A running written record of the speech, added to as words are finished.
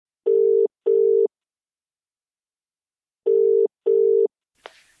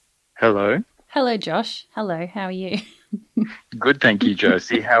Hello. Hello, Josh. Hello, how are you? Good, thank you,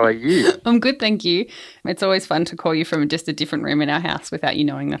 Josie. How are you? I'm good, thank you. It's always fun to call you from just a different room in our house without you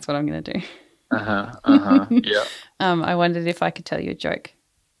knowing that's what I'm going to do. Yeah. I wondered if I could tell you a joke.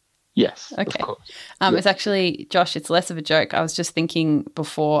 Yes, of Okay. course. Yeah. It's actually, Josh, it's less of a joke. I was just thinking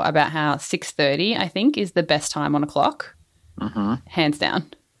before about how 6:30, I think, is the best time on a clock. Hands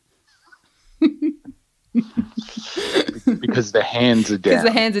down. Because the hands are down. Because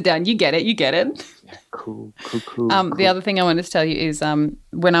the hands are down. You get it. Yeah, cool. The other thing I wanted to tell you is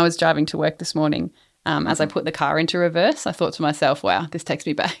when I was driving to work this morning, as I put the car into reverse, I thought to myself, wow, this takes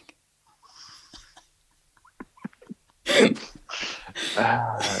me back.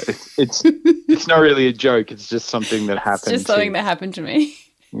 It's not really a joke. It's just something that happened. It's just something that happened to me.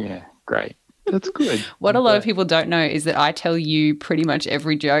 Yeah, great. That's good. What a lot of people don't know is that I tell you pretty much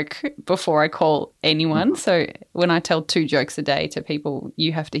every joke before I call anyone. So when I tell 2 jokes a day to people,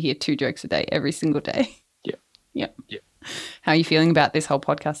 you have to hear 2 jokes a day every single day. Yeah. How are you feeling about this whole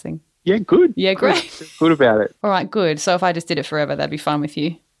podcast thing? Yeah, good. Yeah, great. Good about it. All right, good. So if I just did it forever, that'd be fine with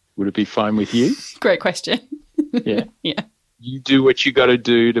you? Would it be fine with you? Great question. Yeah. Yeah. You do what you got to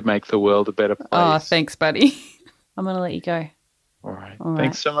do to make the world a better place. Oh, thanks, buddy. I'm going to let you go. All right.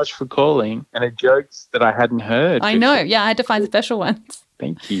 Thanks so much for calling. And the jokes that I hadn't heard. I know. Yeah, I had to find special ones.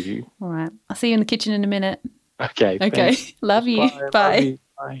 Thank you. All right. I'll see you in the kitchen in a minute. Okay. Thanks. Love you. Bye. Love you.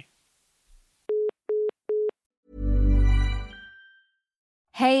 Bye.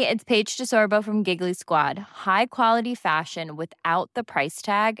 Hey, it's Paige DeSorbo from Giggly Squad. High quality fashion without the price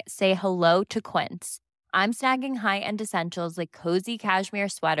tag. Say hello to Quince. I'm snagging high-end essentials like cozy cashmere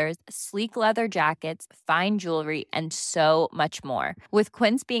sweaters, sleek leather jackets, fine jewelry, and so much more. With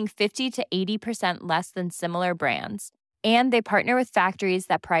Quince being 50 to 80% less than similar brands. And they partner with factories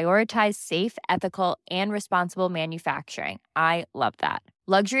that prioritize safe, ethical, and responsible manufacturing. I love that.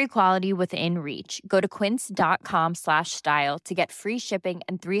 Luxury quality within reach. Go to quince.com/style to get free shipping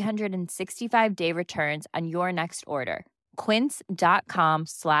and 365-day returns on your next order.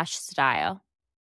 Quince.com/style.